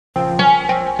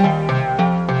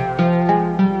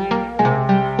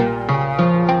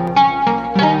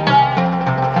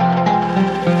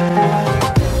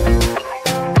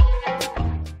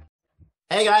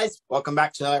guys, welcome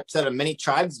back to another episode of Many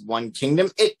Tribes, One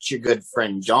Kingdom. It's your good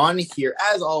friend John here,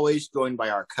 as always, joined by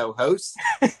our co-host.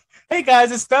 Hey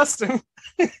guys, it's Dustin.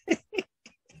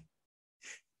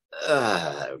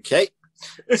 Okay,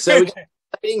 so we got an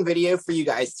exciting video for you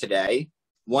guys today,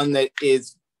 one that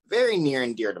is very near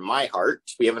and dear to my heart.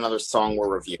 We have another song we're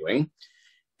reviewing,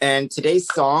 and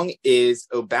today's song is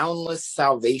 "O Boundless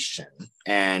Salvation."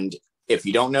 And if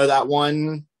you don't know that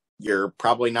one, you're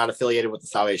probably not affiliated with the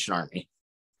Salvation Army.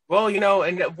 Well,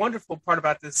 and the wonderful part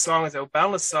about this song is that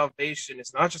Boundless Salvation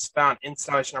is not just found in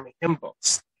Salvation Army hymn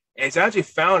books. It's actually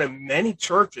found in many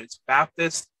churches,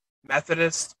 Baptist,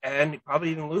 Methodist, and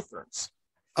probably even Lutherans.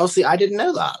 Oh, see, I didn't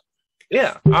know that.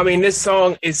 Yeah, I mean, this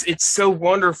song it's so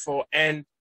wonderful, and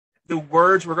the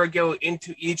words, we're going to go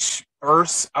into each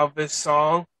verse of this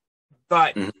song,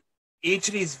 but each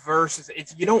of these verses,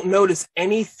 you don't notice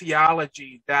any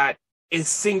theology that is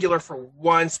singular for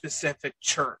one specific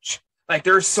church. Like,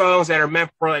 there are songs that are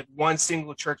meant for like one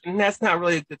single church, and that's not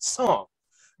really a good song.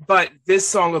 But this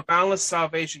song of Boundless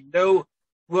Salvation, though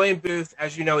William Booth,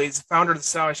 as you know, is the founder of the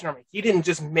Salvation Army, he didn't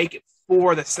just make it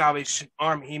for the Salvation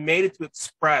Army. He made it to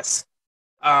express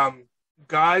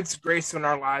God's grace in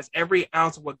our lives, every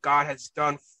ounce of what God has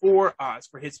done for us,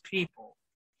 for his people.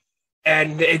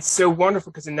 And it's so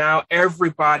wonderful because now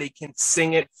everybody can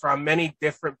sing it from many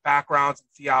different backgrounds and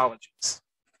theologies.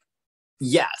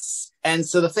 Yes. And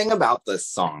so the thing about this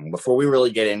song, before we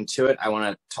really get into it, I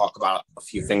want to talk about a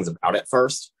few things about it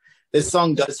first. This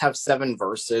song does have 7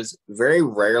 verses. Very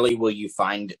rarely will you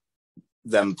find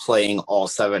them playing all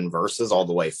 7 verses all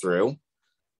the way through.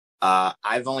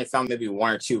 I've only found maybe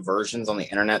 1 or 2 versions on the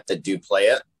internet that do play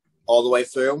it all the way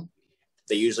through.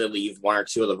 They usually leave 1 or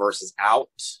 2 of the verses out.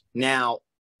 Now,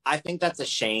 I think that's a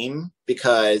shame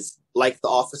because, like the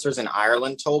officers in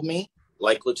Ireland told me,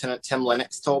 like Lieutenant Tim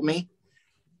Lennox told me,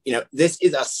 this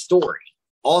is a story.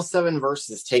 All 7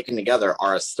 verses taken together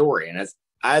are a story. And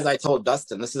as I told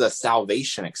Dustin, this is a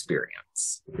salvation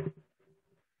experience.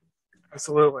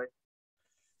 Absolutely.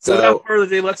 So without further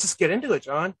ado, let's just get into it,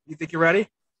 John. You think you're ready?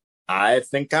 I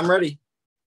think I'm ready.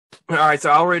 All right,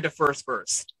 so I'll read the first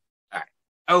verse. All right.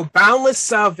 O boundless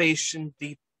salvation,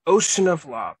 deep ocean of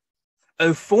love.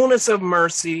 O fullness of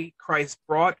mercy, Christ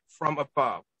brought from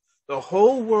above. The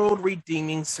whole world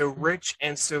redeeming, so rich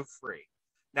and so free.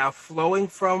 Now flowing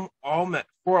from all men,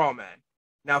 for all men.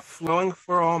 Now flowing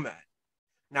for all men.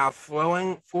 Now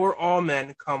flowing for all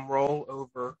men, come roll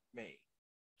over me.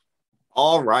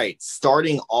 All right.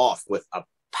 Starting off with a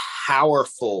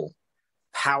powerful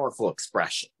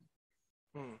expression.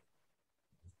 I'm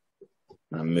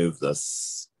going to move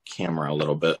this camera a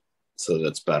little bit so that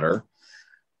it's better.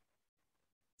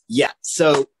 Yeah.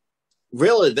 So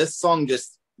really, this song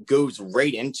just goes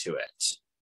right into it.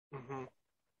 Mm-hmm.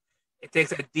 It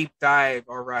takes a deep dive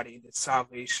already into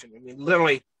salvation. I mean,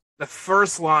 literally, the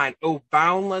first line, "Oh,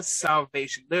 boundless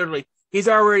salvation." Literally, he's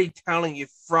already telling you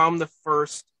from the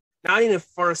first, not even the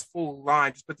first full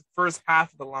line, just but the first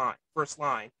half of the line, first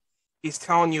line. He's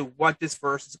telling you what this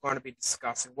verse is going to be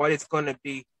discussing, what it's going to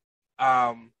be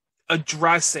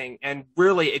addressing, and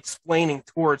really explaining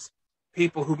towards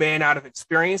people who may not have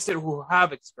experienced it or who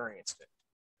have experienced it.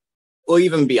 Well,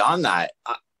 even beyond that,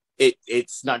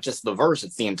 it's not just the verse,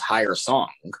 it's the entire song.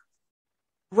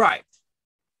 Right.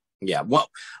 Yeah. Well,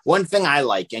 one thing I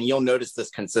like, and you'll notice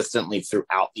this consistently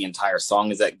throughout the entire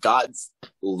song, is that God's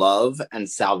love and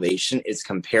salvation is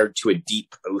compared to a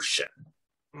deep ocean.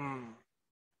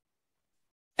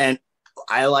 And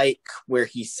I like where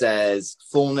he says,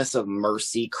 fullness of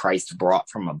mercy Christ brought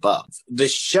from above.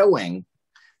 This is showing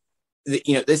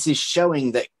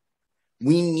that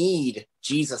we need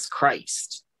Jesus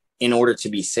Christ in order to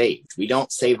be saved. We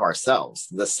don't save ourselves.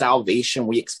 The salvation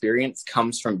we experience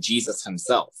comes from Jesus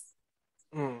himself.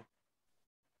 All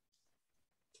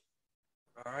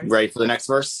right. Ready for the next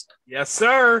verse? Yes,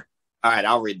 sir. All right,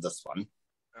 I'll read this one.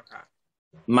 Okay.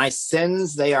 My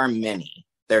sins, they are many.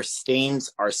 Their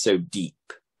stains are so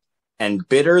deep, and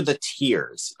bitter the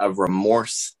tears of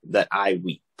remorse that I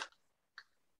weep.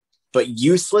 But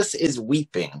useless is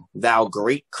weeping, thou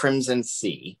great crimson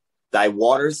sea. Thy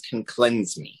waters can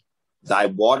cleanse me. Thy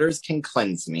waters can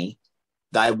cleanse me.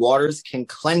 Thy waters can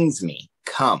cleanse me.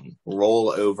 Come, roll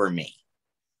over me.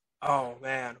 Oh,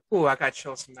 man. Ooh, I got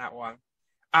chills from that one.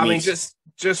 I mean, just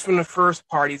from the first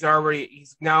part, he's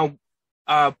now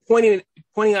pointing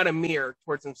out a mirror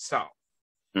towards himself.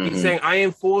 Mm-hmm. He's saying, I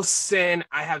am full of sin.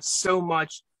 I have so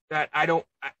much that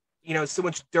so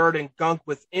much dirt and gunk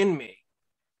within me.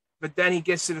 But then he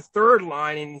gets to the third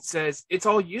line and he says, it's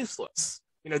all useless.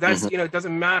 It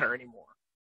doesn't matter anymore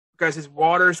because his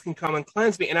waters can come and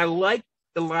cleanse me. And I like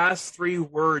the last three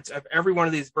words of every one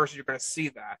of these verses, you're going to see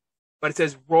that. But it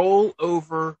says, roll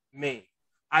over me.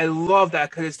 I love that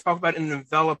because it's talking about an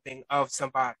enveloping of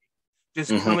somebody.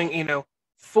 Just coming,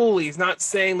 fully. He's not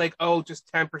saying like, oh,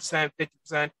 just 10%,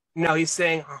 50%. No, he's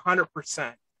saying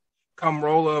 100%. Come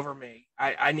roll over me.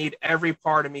 I need every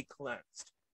part of me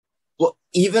cleansed. Well,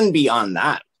 even beyond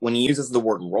that, when he uses the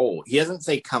word roll, he doesn't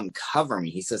say come cover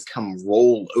me. He says come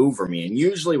roll over me. And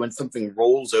usually when something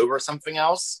rolls over something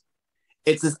else,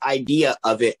 it's this idea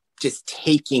of it just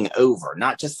taking over,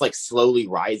 not just like slowly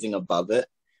rising above it,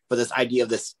 but this idea of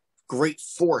this great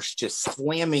force just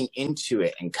slamming into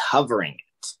it and covering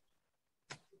it.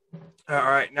 All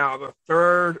right, now the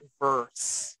third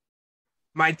verse.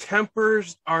 My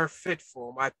tempers are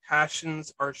fitful, my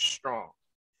passions are strong.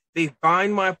 They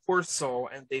bind my poor soul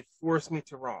and they force me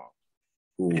to wrong.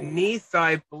 Ooh. Beneath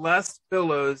thy blessed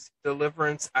billows,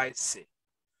 deliverance I see.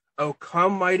 O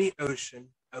come, mighty ocean,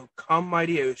 O come,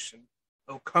 mighty ocean,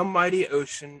 O come, mighty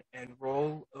ocean, and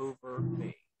roll over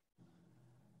me.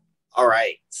 All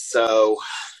right, so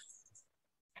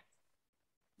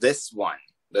this one,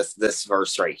 this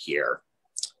verse right here,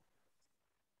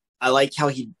 I like how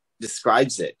he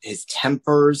describes it. His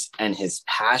tempers and his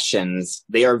passions,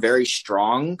 they are very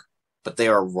strong, but they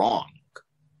are wrong.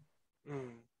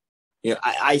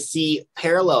 I see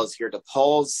parallels here to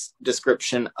Paul's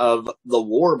description of the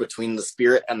war between the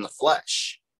spirit and the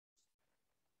flesh.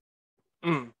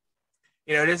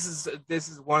 This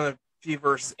is one of the few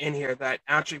verses in here that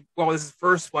actually, this is the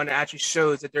first one that actually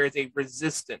shows that there is a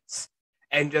resistance.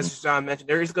 And just as John mentioned,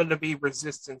 there is going to be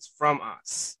resistance from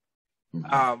us.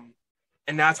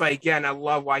 And that's why, again, I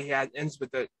love why he ends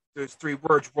with those three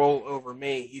words, roll over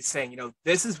me. He's saying,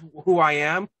 this is who I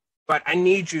am, but I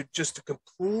need you just to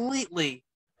completely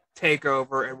take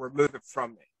over and remove it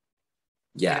from me.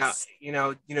 Yes.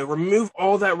 Remove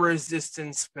all that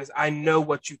resistance because I know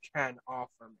what you can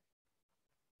offer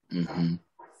me.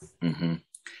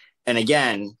 And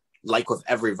again, like with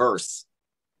every verse,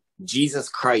 Jesus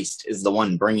Christ is the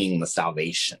one bringing the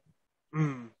salvation.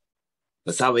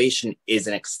 The salvation is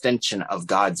an extension of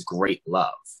God's great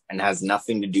love and has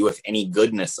nothing to do with any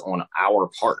goodness on our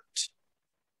part.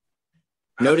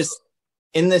 Notice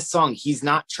in this song, he's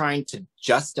not trying to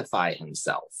justify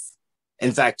himself.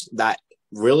 In fact, that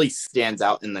really stands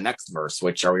out in the next verse,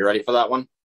 which, are we ready for that one?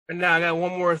 And now I got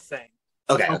one more thing.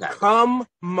 Okay. Come,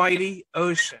 mighty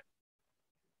ocean.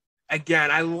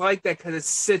 Again, I like that because it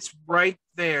sits right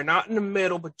there, not in the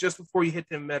middle, but just before you hit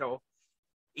the middle.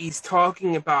 He's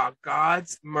talking about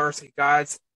God's mercy,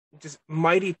 God's just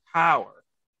mighty power.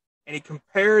 And he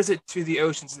compares it to the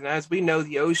oceans. And as we know,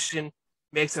 the ocean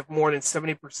makes up more than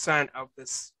 70% of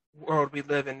this world we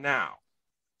live in now.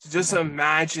 So just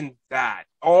imagine that.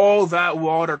 All that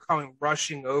water coming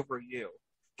rushing over you.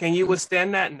 Can you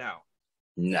withstand that? No.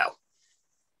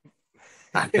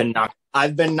 I've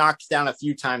been knocked down a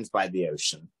few times by the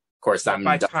ocean. Of course,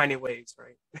 by tiny waves,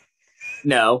 right?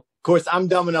 No. Of course, I'm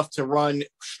dumb enough to run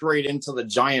straight into the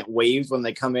giant waves when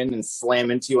they come in and slam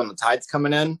into you when the tide's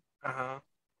coming in.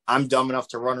 I'm dumb enough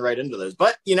to run right into those.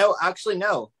 But, actually,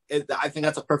 no. I think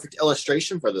that's a perfect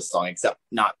illustration for this song, except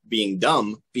not being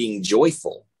dumb, being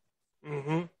joyful.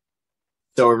 So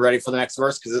we're ready for the next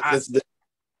verse? Because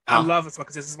I love this one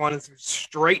because this is one that's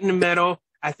straight in the middle.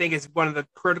 I think it's one of the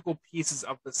critical pieces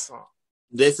of the song.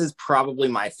 This is probably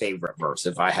my favorite verse,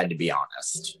 if I had to be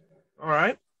honest. All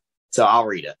right. So I'll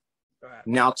read it.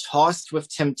 Now tossed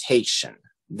with temptation,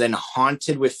 then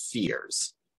haunted with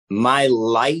fears, my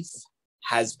life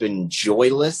has been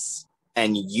joyless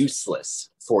and useless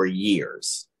for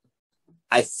years.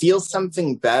 I feel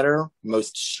something better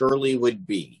most surely would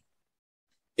be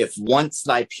if once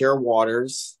thy pure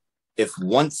waters,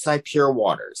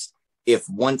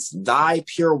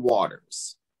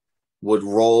 would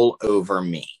roll over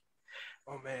me.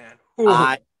 Oh, man.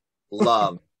 I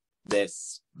love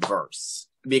this verse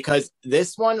because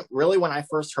this one, really, when I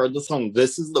first heard the song,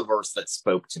 this is the verse that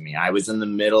spoke to me. I was in the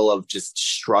middle of just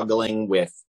struggling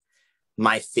with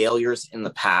my failures in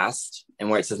the past, and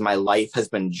where it says my life has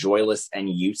been joyless and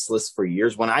useless for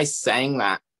years. When I sang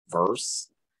that verse,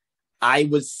 I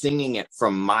was singing it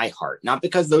from my heart, not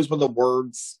because those were the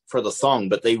words for the song,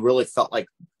 but they really felt like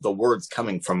the words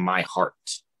coming from my heart.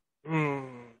 Oh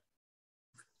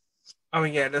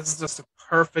yeah, this is just a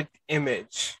perfect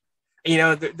image.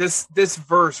 This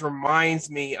verse reminds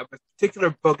me of a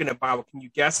particular book in the Bible. Can you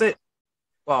guess it?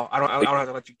 Well, I don't have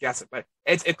to let you guess it, but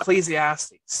it's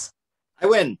Ecclesiastes. I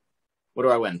win. What do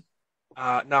I win?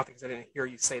 Nothing, because I didn't hear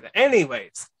you say that.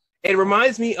 Anyways, it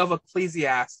reminds me of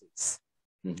Ecclesiastes.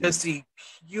 Just the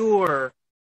pure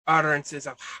utterances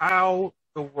of how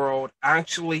the world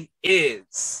actually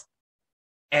is.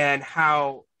 and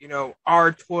how,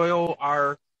 our toil,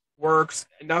 our works,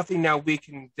 nothing that we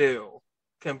can do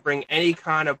can bring any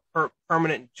kind of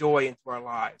permanent joy into our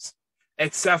lives,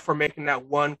 except for making that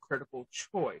one critical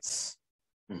choice,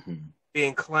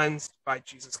 being cleansed by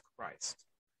Jesus Christ.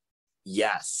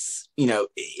 Yes.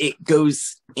 It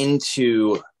goes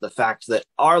into the fact that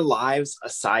our lives,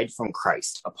 aside from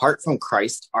Christ, apart from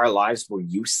Christ, our lives were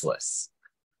useless,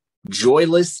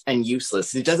 joyless and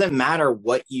useless. It doesn't matter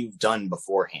what you've done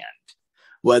beforehand,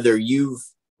 whether you've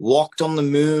walked on the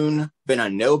moon, been a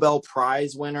Nobel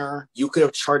Prize winner, you could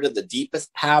have charted the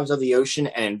deepest paths of the ocean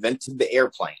and invented the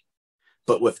airplane.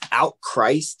 But without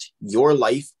Christ, your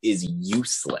life is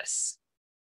useless.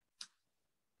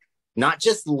 Not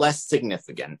just less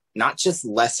significant, not just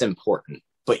less important,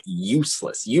 but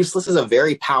useless. Useless is a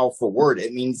very powerful word.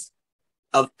 It means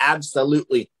of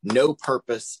absolutely no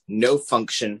purpose, no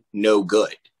function, no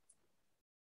good.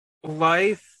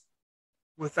 Life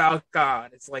without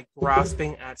God is like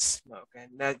grasping at smoke.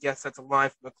 And that's a line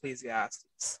from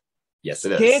Ecclesiastes. Yes,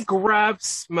 it is. You can't grab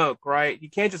smoke, right? You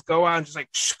can't just go out and just like,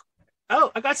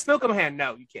 oh, I got smoke in my hand.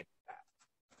 No, you can't do that.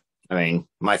 I mean,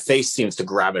 my face seems to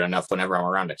grab it enough whenever I'm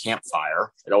around a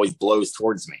campfire. It always blows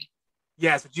towards me.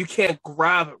 Yes, but you can't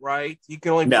grab it, right? You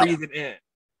can only breathe it in.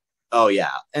 Oh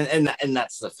yeah, and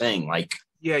that's the thing. Like,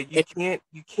 yeah, you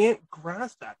can't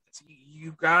grasp that.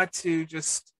 You got to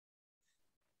just,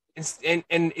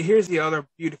 and here's the other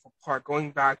beautiful part.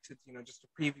 Going back to just the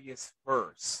previous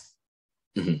verse,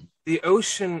 the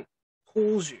ocean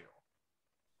pulls you.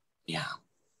 Yeah,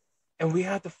 and we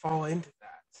have to fall into that.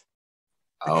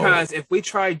 Because if we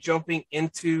try jumping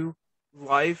into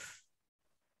life,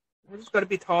 we're just going to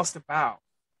be tossed about.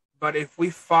 But if we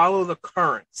follow the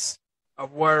currents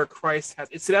of where Christ has,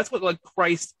 so that's what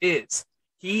Christ is.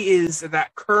 He is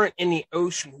that current in the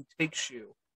ocean who takes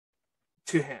you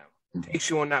to him, takes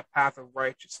you on that path of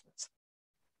righteousness.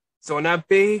 So in that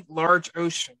big, large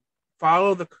ocean,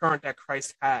 follow the current that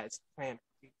Christ has planned.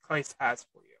 Christ has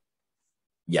for you.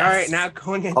 Yes. All right, now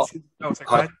going into. Go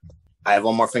ahead. I have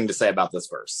one more thing to say about this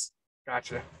verse.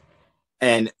 Gotcha.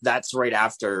 And that's right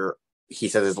after he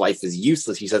says his life is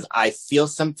useless. He says, I feel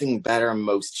something better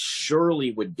most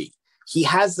surely would be. He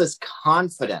has this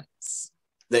confidence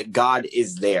that God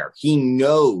is there. He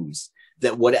knows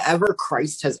that whatever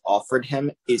Christ has offered him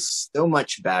is so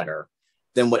much better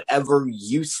than whatever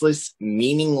useless,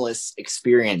 meaningless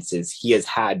experiences he has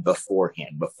had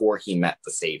beforehand, before he met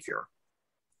the Savior.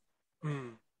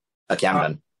 Okay, I'm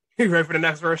done. You ready for the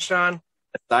next verse, Sean?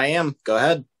 Yes, I am. Go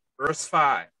ahead. Verse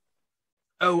 5.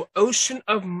 O ocean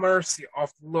of mercy,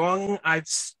 oft longing I've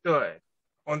stood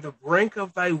on the brink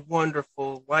of thy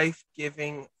wonderful,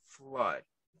 life-giving flood.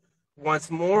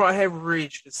 Once more I have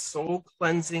reached the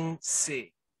soul-cleansing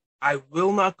sea. I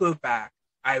will not go back.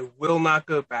 I will not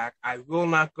go back. I will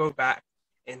not go back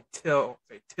until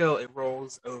it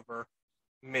rolls over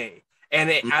me.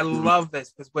 And I love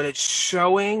this because what it's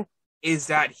showing is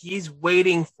that he's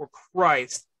waiting for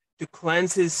Christ to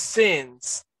cleanse his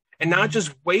sins, and not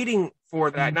just waiting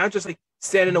for that, not just like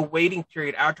stand in a waiting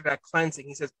period after that cleansing.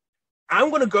 He says,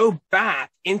 I'm going to go back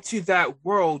into that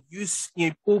world you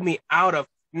pulled me out of,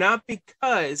 not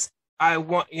because I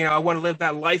want to live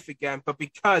that life again, but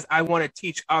because I want to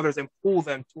teach others and pull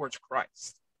them towards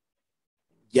Christ.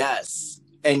 Yes.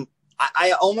 And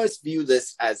I almost view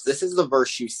this as, this is the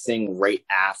verse you sing right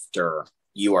after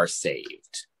you are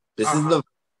saved. This is the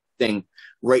thing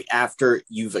right after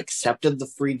you've accepted the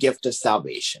free gift of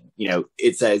salvation.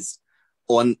 It says,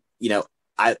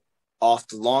 I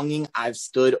oft longing I've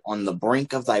stood on the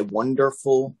brink of thy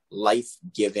wonderful,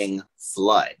 life-giving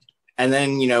flood. And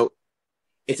then,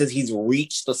 it says he's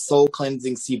reached the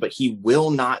soul-cleansing sea, but he will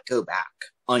not go back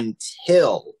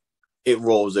until it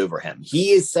rolls over him.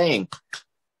 He is saying,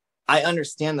 I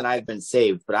understand that I've been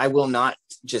saved, but I will not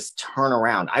just turn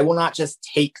around. I will not just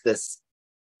take this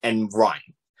and run.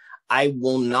 I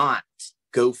will not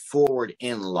go forward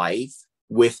in life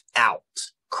without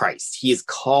Christ. He is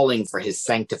calling for his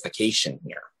sanctification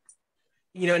here.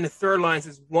 And the third line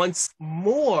says, once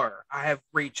more I have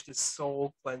reached the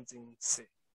soul cleansing sea.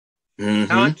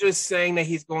 Not just saying that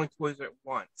he's going towards it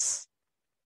once,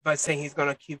 but saying he's going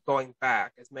to keep going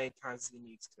back as many times as he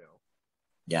needs to.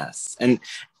 Yes. And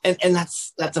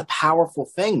that's a powerful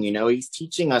thing. He's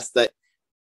teaching us that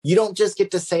you don't just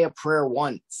get to say a prayer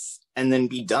once and then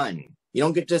be done. You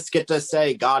don't get to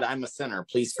say, God, I'm a sinner,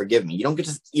 please forgive me. You don't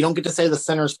get to say the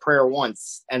sinner's prayer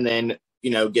once and then,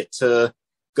 get to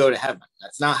go to heaven.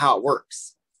 That's not how it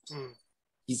works.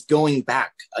 He's going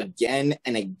back again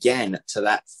and again to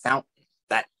that fountain,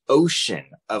 that ocean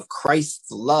of Christ's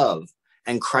love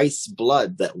and Christ's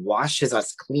blood that washes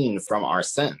us clean from our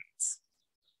sins.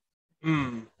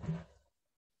 Mm.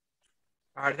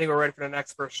 All right, I think we're ready for the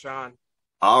next verse, John.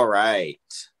 All right.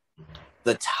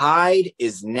 The tide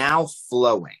is now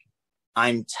flowing.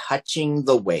 I'm touching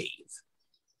the wave.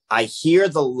 I hear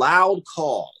the loud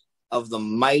call of the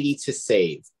mighty to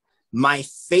save. My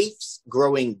faith's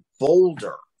growing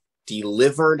bolder.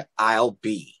 Delivered I'll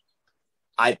be.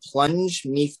 I plunge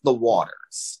neath the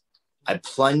waters. I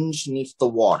plunge neath the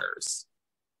waters.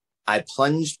 I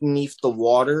plunge neath the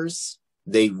waters.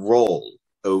 They roll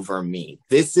over me.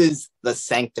 This is the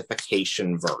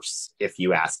sanctification verse, if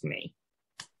you ask me.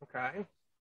 Okay.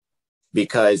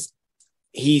 Because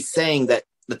he's saying that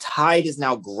the tide is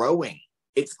now growing.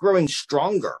 It's growing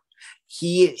stronger.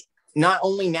 He not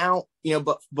only now,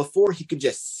 but before he could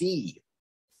just see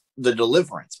the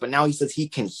deliverance, but now he says he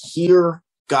can hear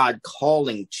God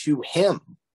calling to him.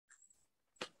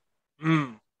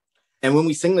 Mm. And when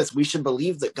we sing this, we should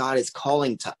believe that God is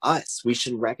calling to us. We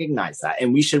should recognize that.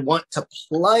 And we should want to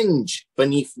plunge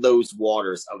beneath those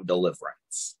waters of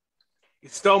deliverance. You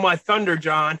stole my thunder,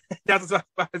 John. That's what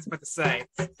I was about to say.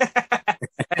 Hey,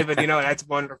 but that's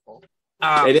wonderful.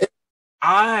 It is.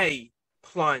 I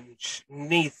plunge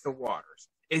neath the waters.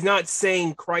 It's not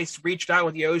saying Christ reached out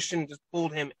with the ocean and just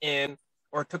pulled him in,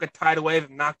 or took a tidal wave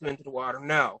and knocked him into the water.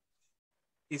 No.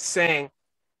 He's saying,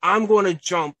 I'm going to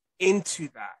jump into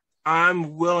that.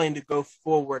 I'm willing to go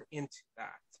forward into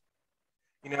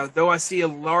that. Though I see a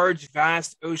large,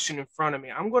 vast ocean in front of me,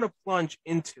 I'm going to plunge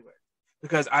into it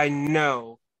because I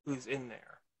know who's in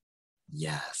there.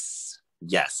 Yes.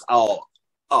 Yes. Oh,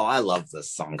 I love this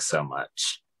song so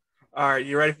much. All right,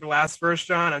 you ready for the last verse,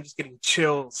 John? I'm just getting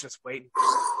chills just waiting.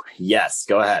 Yes,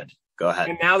 go ahead. Go ahead.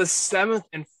 And now the seventh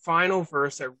and final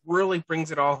verse that really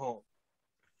brings it all home.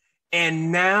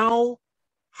 And now,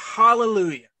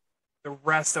 hallelujah, the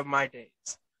rest of my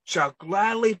days shall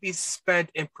gladly be spent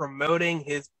in promoting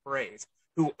his praise,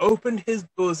 who opened his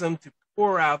bosom to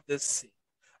pour out this sea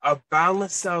of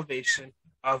boundless salvation,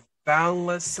 of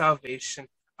boundless salvation,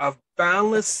 of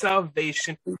boundless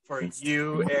salvation for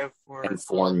you and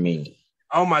for me.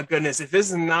 Oh my goodness! If this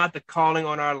is not the calling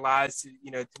on our lives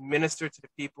to minister to the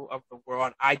people of the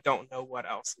world, I don't know what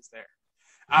else is there.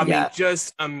 I mean,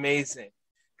 just amazing.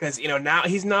 Because now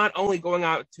he's not only going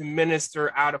out to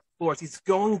minister out of Florence, he's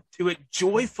going to it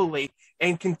joyfully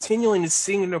and continuing to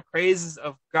sing the praises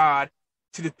of God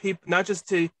to the people, not just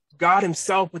to God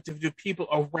himself, but to the people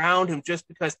around him. Just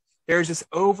because there's this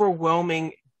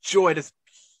overwhelming joy, this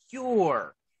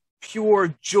pure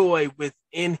joy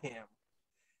within him.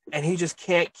 And he just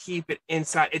can't keep it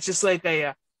inside. It's just like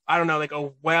like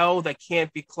a well that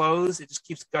can't be closed. It just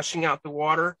keeps gushing out the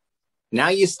water. Now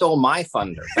you stole my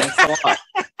thunder. Thanks a lot.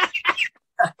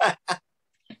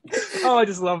 Oh, I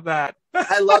just love that.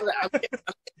 I love it. I'm getting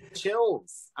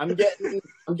chills. I'm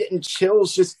getting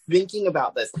chills just thinking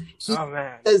about this. He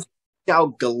says, "Shall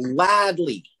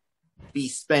gladly be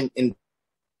spent in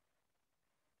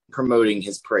promoting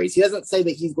his praise." He doesn't say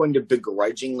that he's going to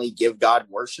begrudgingly give God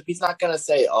worship. He's not going to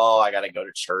say, "Oh, I got to go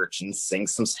to church and sing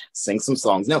some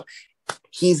songs." No,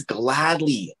 he's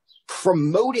gladly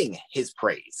promoting his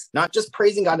praise, not just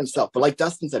praising God himself, but like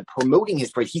Dustin said, promoting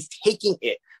his praise. He's taking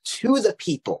it to the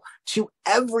people, to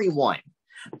everyone,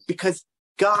 because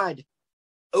God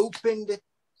opened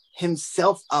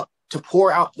himself up to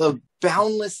pour out the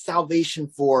boundless salvation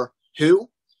for who?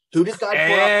 Who does God pour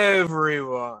out?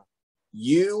 Everyone.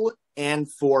 You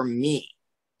and for me.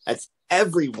 That's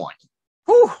everyone.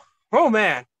 Whew. Oh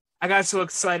man, I got so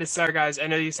excited. Sorry guys, I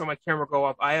know you saw my camera go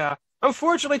up. I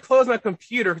unfortunately closed my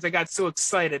computer because I got so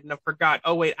excited and I forgot.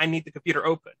 Oh wait, I need the computer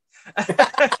open.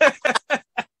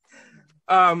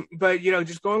 But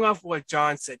just going off what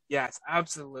John said, yes,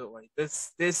 absolutely.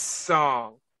 This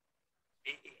song,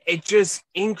 it just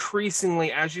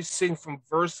increasingly, as you sing from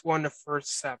verse 1 to verse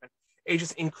 7, it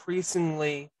just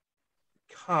increasingly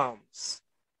becomes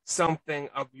something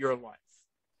of your life.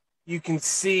 You can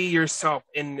see yourself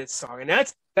in this song, and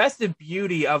that's the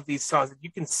beauty of these songs, that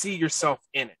you can see yourself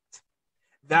in it.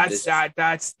 That's that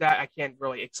I can't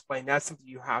really explain. That's something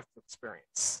you have to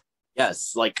experience.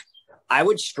 Yes, like I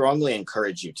would strongly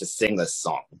encourage you to sing this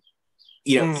song,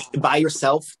 by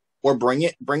yourself, or bring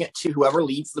it to whoever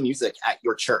leads the music at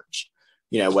your church.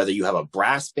 Whether you have a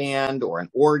brass band or an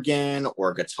organ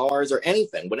or guitars or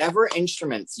anything, whatever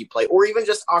instruments you play, or even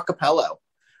just a cappella.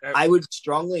 I would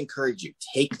strongly encourage you,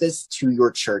 take this to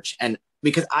your church. And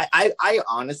because I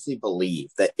honestly believe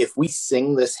that if we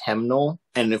sing this hymnal,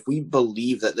 and if we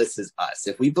believe that this is us,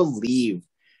 if we believe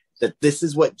that this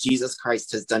is what Jesus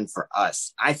Christ has done for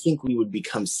us, I think we would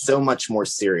become so much more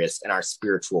serious in our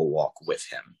spiritual walk with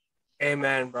him.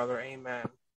 Amen, brother. Amen.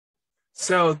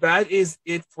 So that is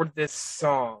it for this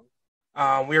song.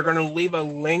 We are going to leave a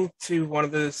link to one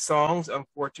of the songs,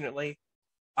 unfortunately.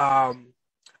 I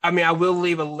will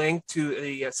leave a link to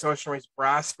the Social Race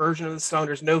Brass version of the song.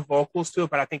 There's no vocals to it,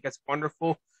 but I think that's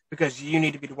wonderful because you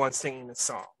need to be the one singing the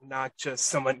song, not just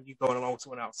someone you going along with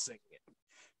someone else singing it.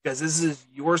 Because this is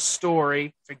your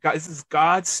story. This is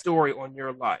God's story on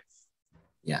your life.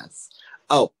 Yes.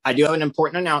 Oh, I do have an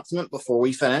important announcement before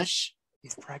we finish.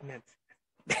 He's pregnant.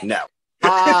 No.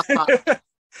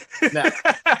 No.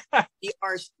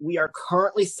 We are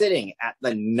currently sitting at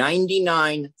the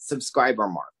 99 subscriber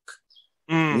mark.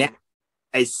 Now,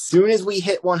 as soon as we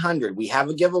hit 100, we have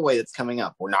a giveaway that's coming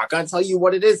up. We're not going to tell you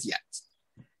what it is yet.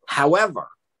 However,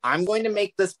 I'm going to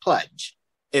make this pledge.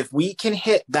 If we can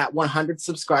hit that 100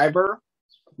 subscriber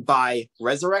by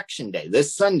Resurrection Day,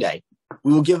 this Sunday,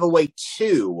 we will give away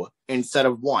 2 instead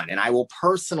of 1. And I will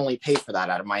personally pay for that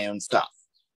out of my own stuff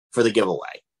for the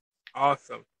giveaway.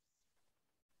 Awesome.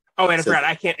 Oh, and Brad,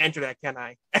 I can't enter that, can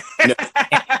I?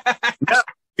 No,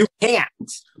 you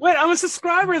can't. Wait, I'm a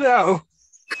subscriber, though.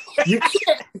 You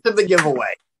can't enter the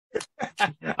giveaway. Oh,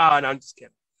 no, I'm just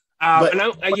kidding.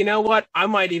 And you know what? I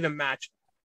might even match.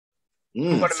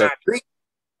 So 3.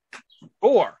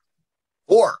 4.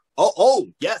 4. Oh,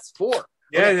 yes, 4.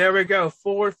 Yeah, okay. There we go.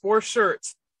 4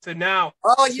 shirts. So now,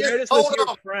 share this with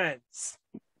your friends.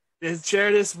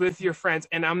 Share this with your friends.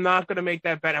 And I'm not going to make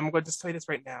that bet. I'm going to just tell you this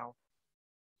right now.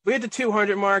 We hit the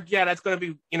 200 mark. Yeah, that's going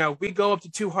to be, we go up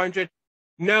to 200.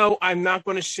 No, I'm not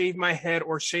going to shave my head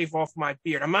or shave off my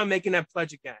beard. I'm not making that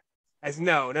pledge again.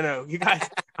 No. You guys,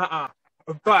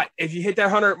 But if you hit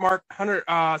that 100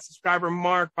 subscriber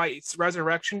mark by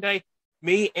Resurrection Day,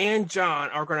 me and John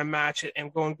are going to match it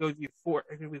and going to give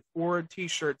you 4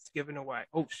 T-shirts given away.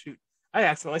 Oh, shoot. I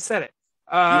accidentally said it.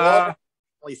 You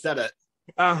accidentally said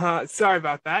it. Sorry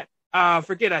about that.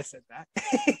 Forget I said that.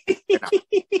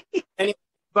 Anyway,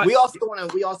 but we also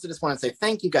just want to say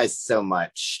thank you guys so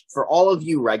much for all of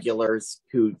you regulars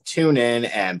who tune in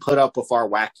and put up with our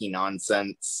wacky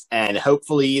nonsense and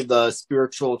hopefully the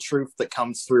spiritual truth that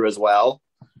comes through as well.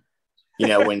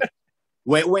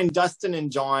 When Dustin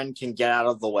and John can get out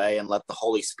of the way and let the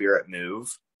Holy Spirit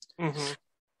move. Mm-hmm.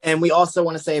 And we also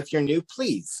want to say, if you're new,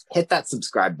 please hit that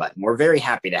subscribe button. We're very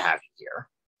happy to have you here.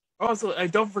 Also,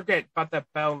 don't forget about that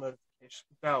bell notification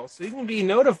bell, so you can be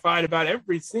notified about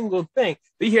every single thing.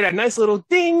 So you hear that nice little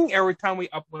ding every time we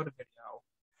upload a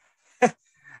video.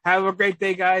 Have a great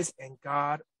day, guys, and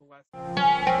God bless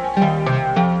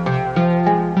you.